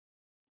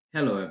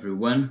Hello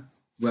everyone,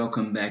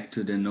 welcome back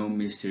to the No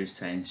Mystery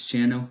Science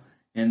channel,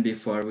 and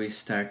before we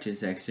start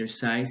this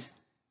exercise,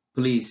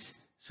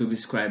 please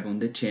subscribe on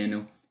the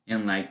channel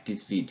and like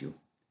this video.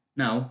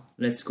 Now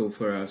let's go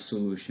for our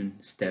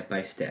solution step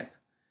by step.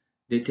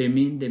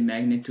 Determine the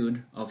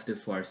magnitude of the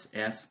force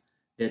F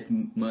that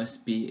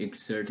must be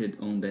exerted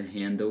on the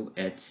handle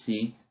at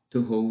C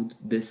to hold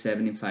the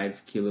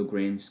 75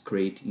 kilograms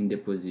crate in the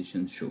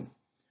position shown.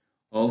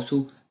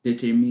 Also,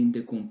 determine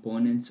the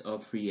components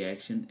of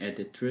reaction at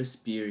the truss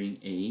bearing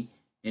A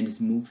and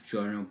smooth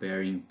journal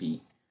bearing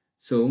B.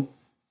 So,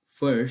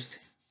 first,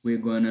 we're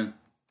gonna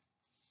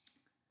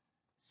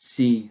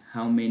see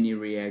how many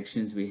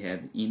reactions we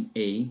have in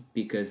A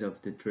because of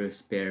the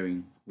truss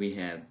bearing. We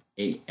have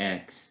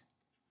AX,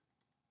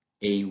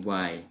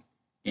 AY,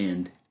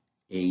 and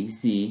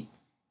AZ,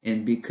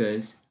 and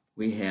because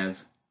we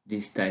have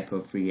this type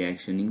of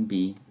reaction in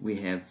B, we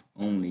have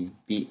only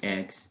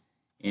BX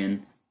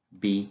and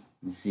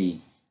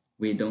BZ.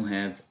 We don't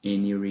have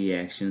any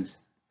reactions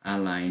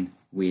aligned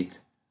with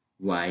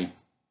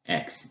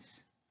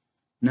y-axis.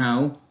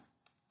 Now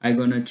I'm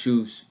gonna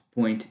choose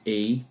point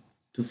A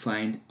to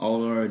find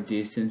all our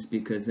distance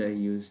because I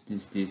use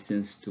this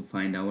distance to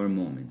find our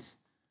moments.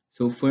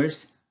 So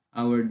first,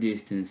 our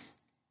distance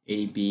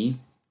AB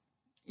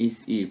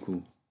is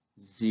equal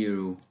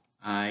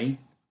 0I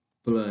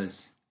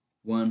plus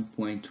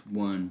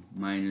 1.1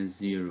 minus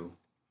 0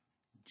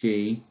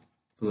 J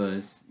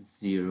plus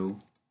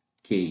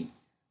 0k.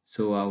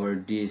 So our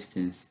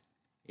distance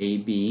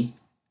AB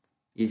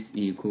is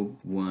equal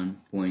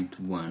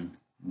 1.1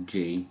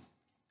 J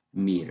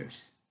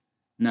meters.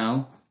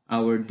 Now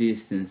our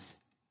distance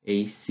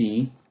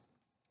AC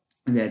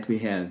that we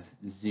have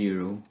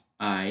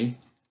 0I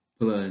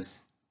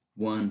plus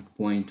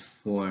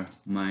 1.4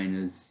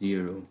 minus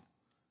 0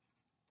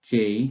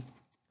 J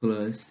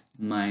plus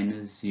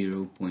minus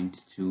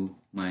 0.2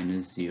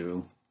 minus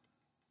 0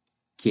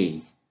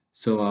 K.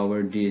 So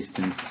our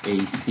distance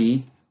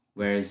AC,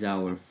 whereas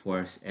our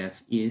force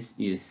F is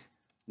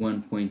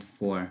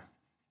 1.4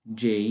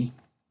 J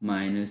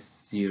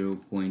minus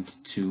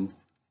 0.2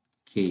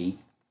 K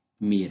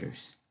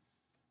meters.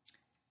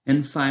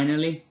 And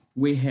finally,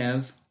 we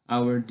have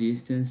our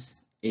distance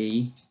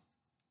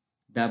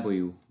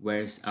AW,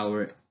 whereas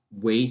our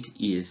weight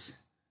is.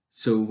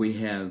 So we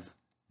have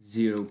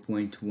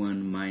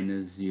 0.1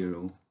 minus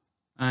 0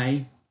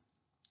 I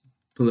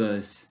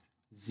plus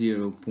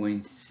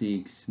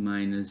 0.6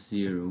 minus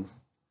 0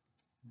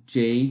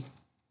 J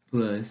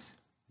plus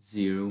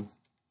 0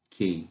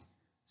 K.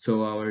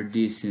 So our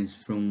distance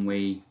from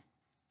A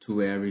to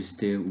where is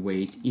the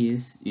weight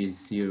is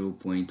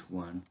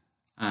 0.1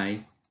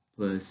 I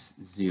plus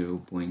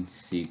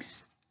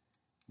 0.6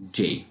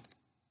 J.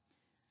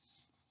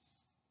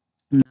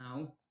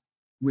 Now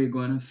we're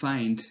gonna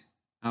find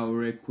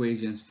our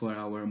equations for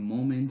our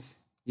moments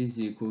is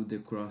equal to the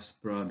cross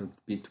product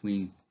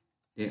between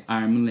the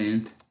arm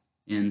length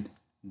and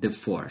the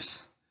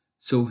force.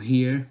 So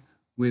here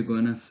we're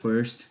gonna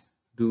first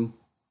do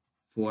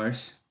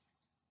force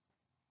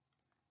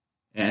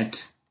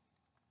at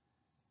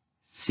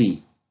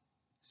C.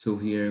 So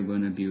here I'm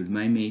gonna build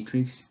my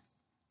matrix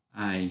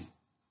I,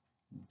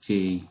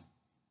 J,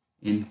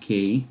 and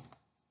K.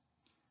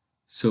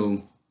 So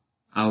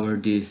our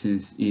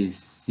distance is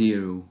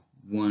 0,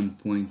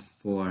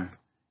 1.4,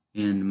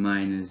 and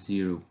minus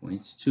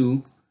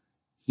 0.2.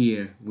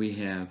 Here we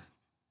have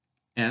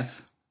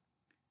F,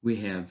 we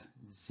have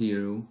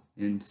 0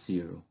 and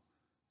 0.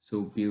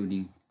 So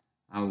building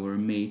our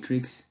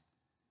matrix,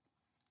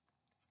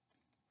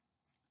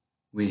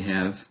 we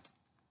have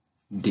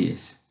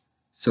this.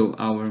 So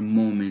our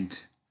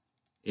moment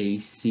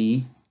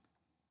AC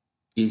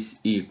is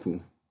equal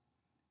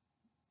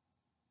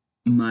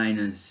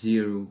minus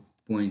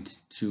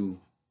 0.2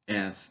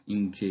 F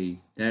in J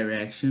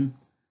direction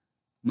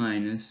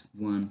minus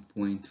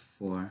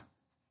 1.4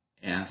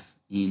 F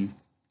in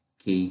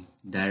K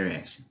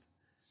direction.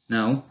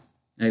 Now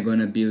I'm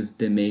gonna build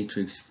the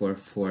matrix for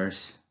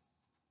force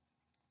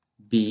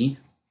B,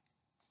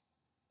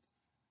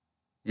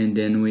 and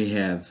then we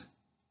have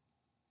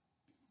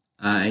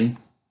I,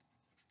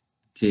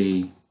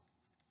 J,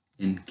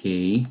 and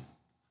K.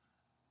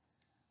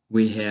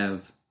 We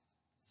have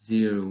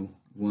 0,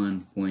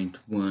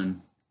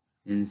 1.1,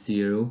 and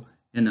 0,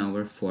 and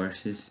our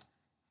forces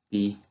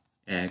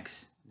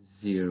BX,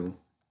 0,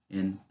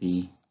 and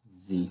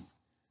BZ.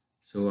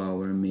 So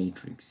our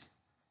matrix,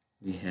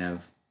 we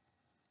have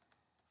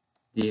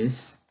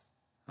this,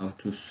 how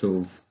to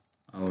solve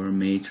our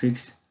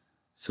matrix.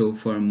 So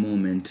for a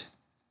moment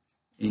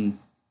in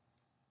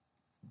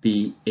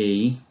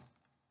BA,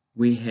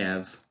 we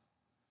have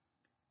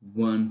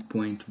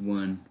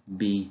 1.1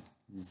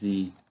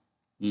 BZ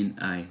in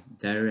I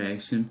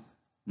direction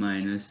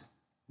minus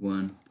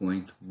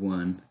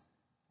 1.1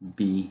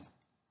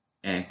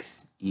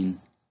 BX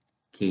in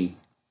K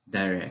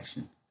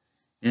direction.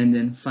 And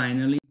then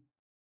finally,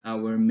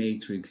 our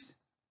matrix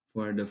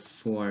for the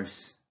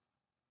force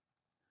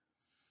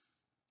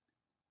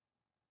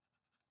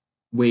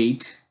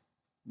weight,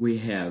 we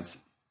have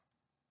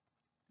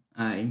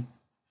I,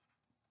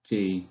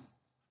 J,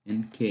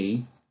 and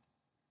K.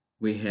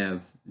 We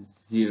have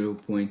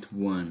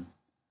 0.1,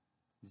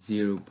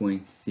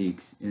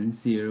 0.6, and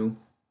 0.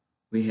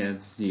 We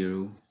have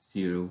 0,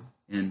 0,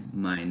 and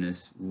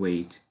minus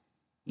weight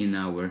in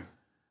our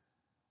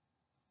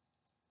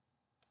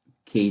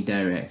K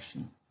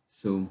direction.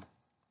 So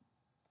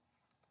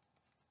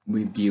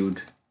we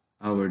build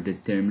our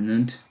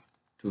determinant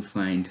to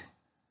find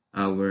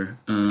our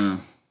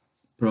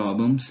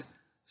problems.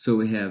 So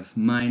we have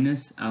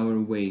minus, our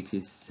weight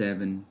is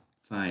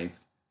 75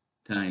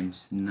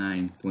 times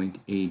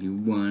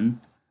 9.81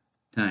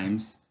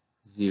 times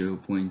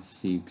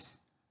 0.6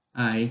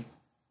 I,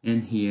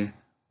 and here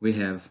we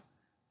have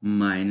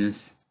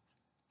minus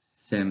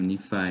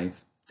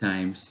 75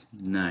 times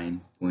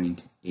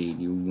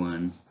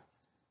 9.81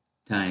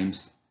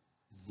 times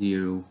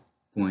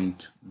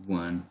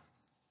 0.1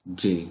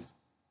 J.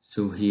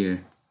 So here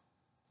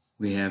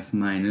we have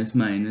minus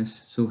minus,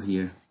 so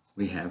here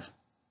we have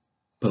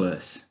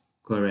plus,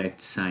 correct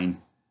sign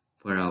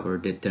for our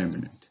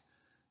determinant.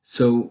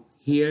 So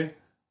here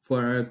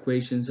for our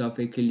equations of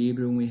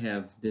equilibrium, we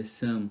have the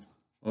sum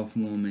of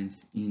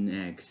moments in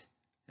X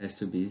has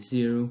to be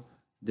 0,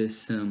 the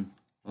sum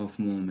of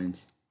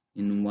moments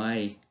in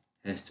Y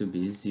has to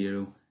be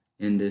 0,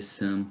 and the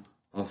sum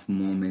of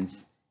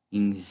moments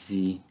in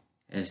Z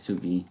has to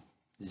be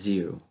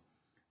 0.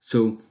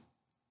 So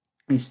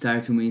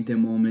starting with the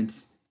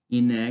moments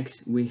in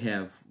X, we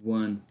have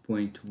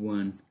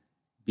 1.1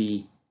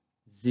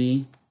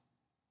 BZ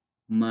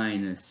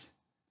minus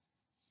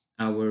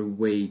our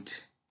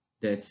weight,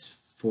 that's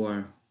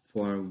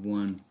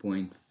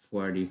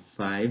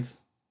 441.45,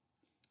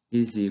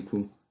 is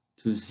equal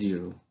to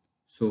 0.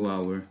 So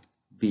our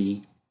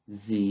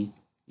BZ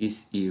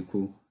is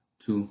equal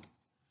to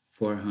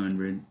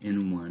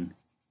 401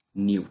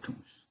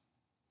 newtons.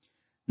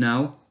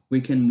 Now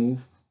we can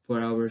move for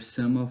our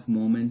sum of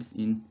moments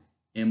in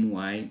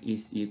My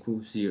is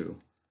equal 0.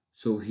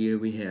 So here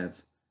we have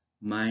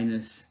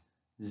minus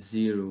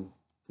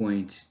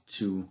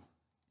 0.2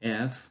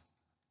 F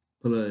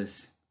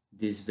plus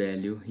this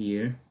value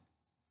here.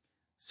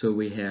 So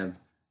we have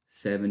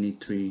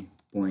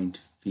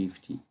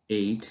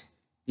 73.58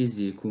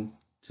 is equal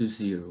to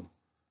 0.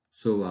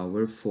 So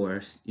our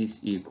force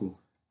is equal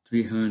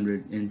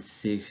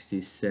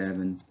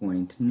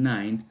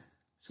 367.9.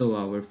 So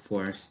our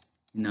force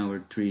in our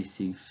 3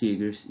 sig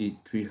figures is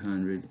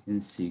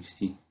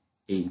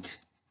 368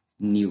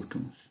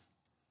 newtons.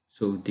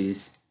 So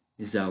this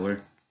is our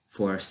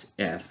force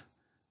F.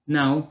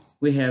 Now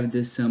we have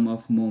the sum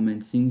of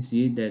moments in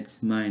Z,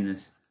 that's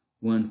minus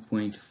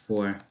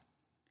 1.4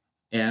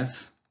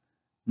 F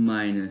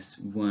minus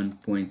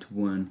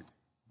 1.1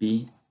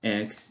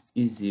 Bx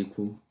is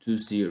equal to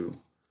 0.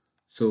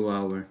 So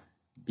our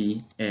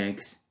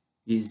Bx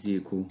is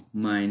equal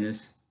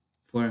minus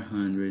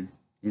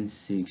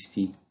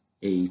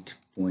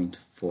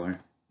 468.4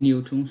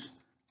 newtons.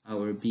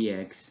 Our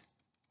Bx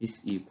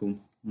is equal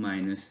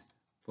minus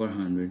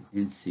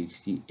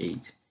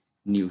 468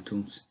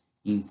 newtons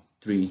in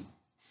 3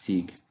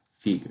 sig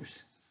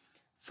figures.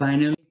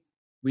 Finally,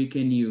 we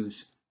can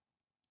use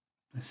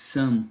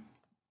sum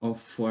of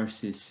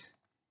forces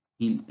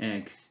in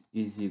X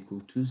is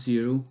equal to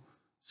 0.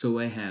 So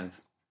I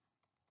have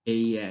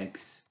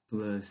Ax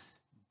plus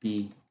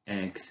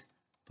Bx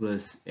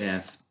plus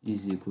F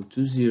is equal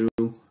to 0.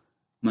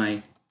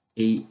 My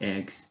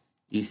Ax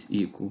is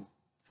equal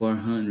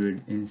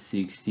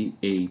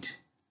 468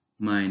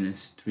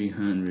 minus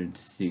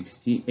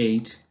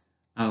 368.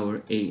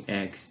 Our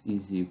Ax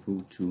is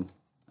equal to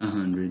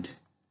 100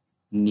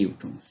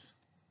 newtons.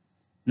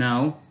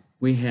 Now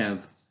we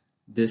have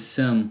the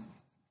sum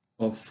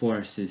of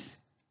forces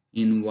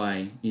in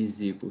Y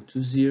is equal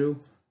to 0.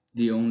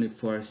 The only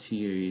force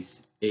here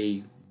is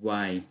Ay,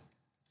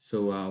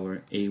 so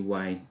our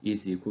Ay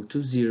is equal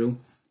to 0.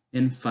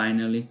 And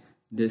finally,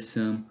 the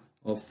sum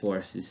of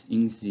forces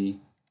in Z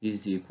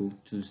is equal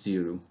to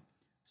 0.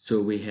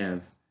 So we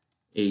have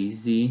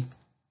Az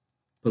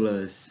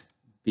plus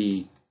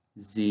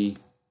Bz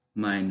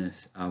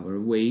minus our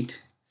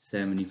weight,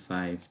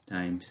 75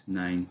 times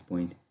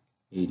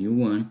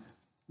 9.81,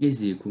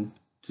 is equal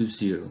to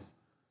 0.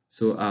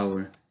 So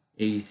our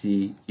Az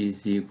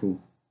is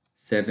equal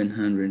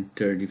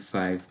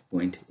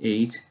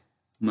 735.8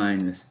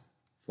 minus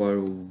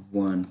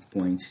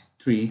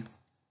 41.3.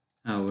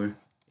 Our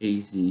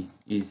Az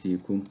is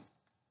equal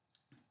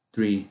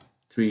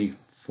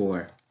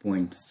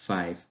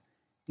 334.5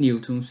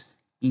 newtons.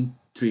 In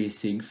 3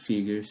 sig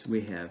figures,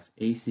 we have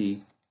Az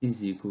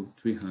is equal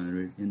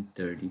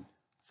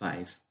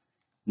 335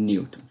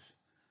 newtons.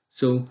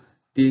 So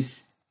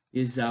this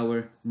is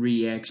our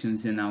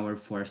reactions and our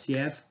force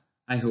F.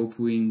 I hope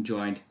you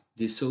enjoyed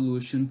this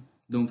solution.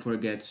 Don't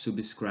forget to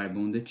subscribe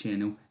on the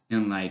channel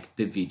and like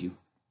the video.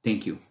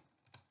 Thank you.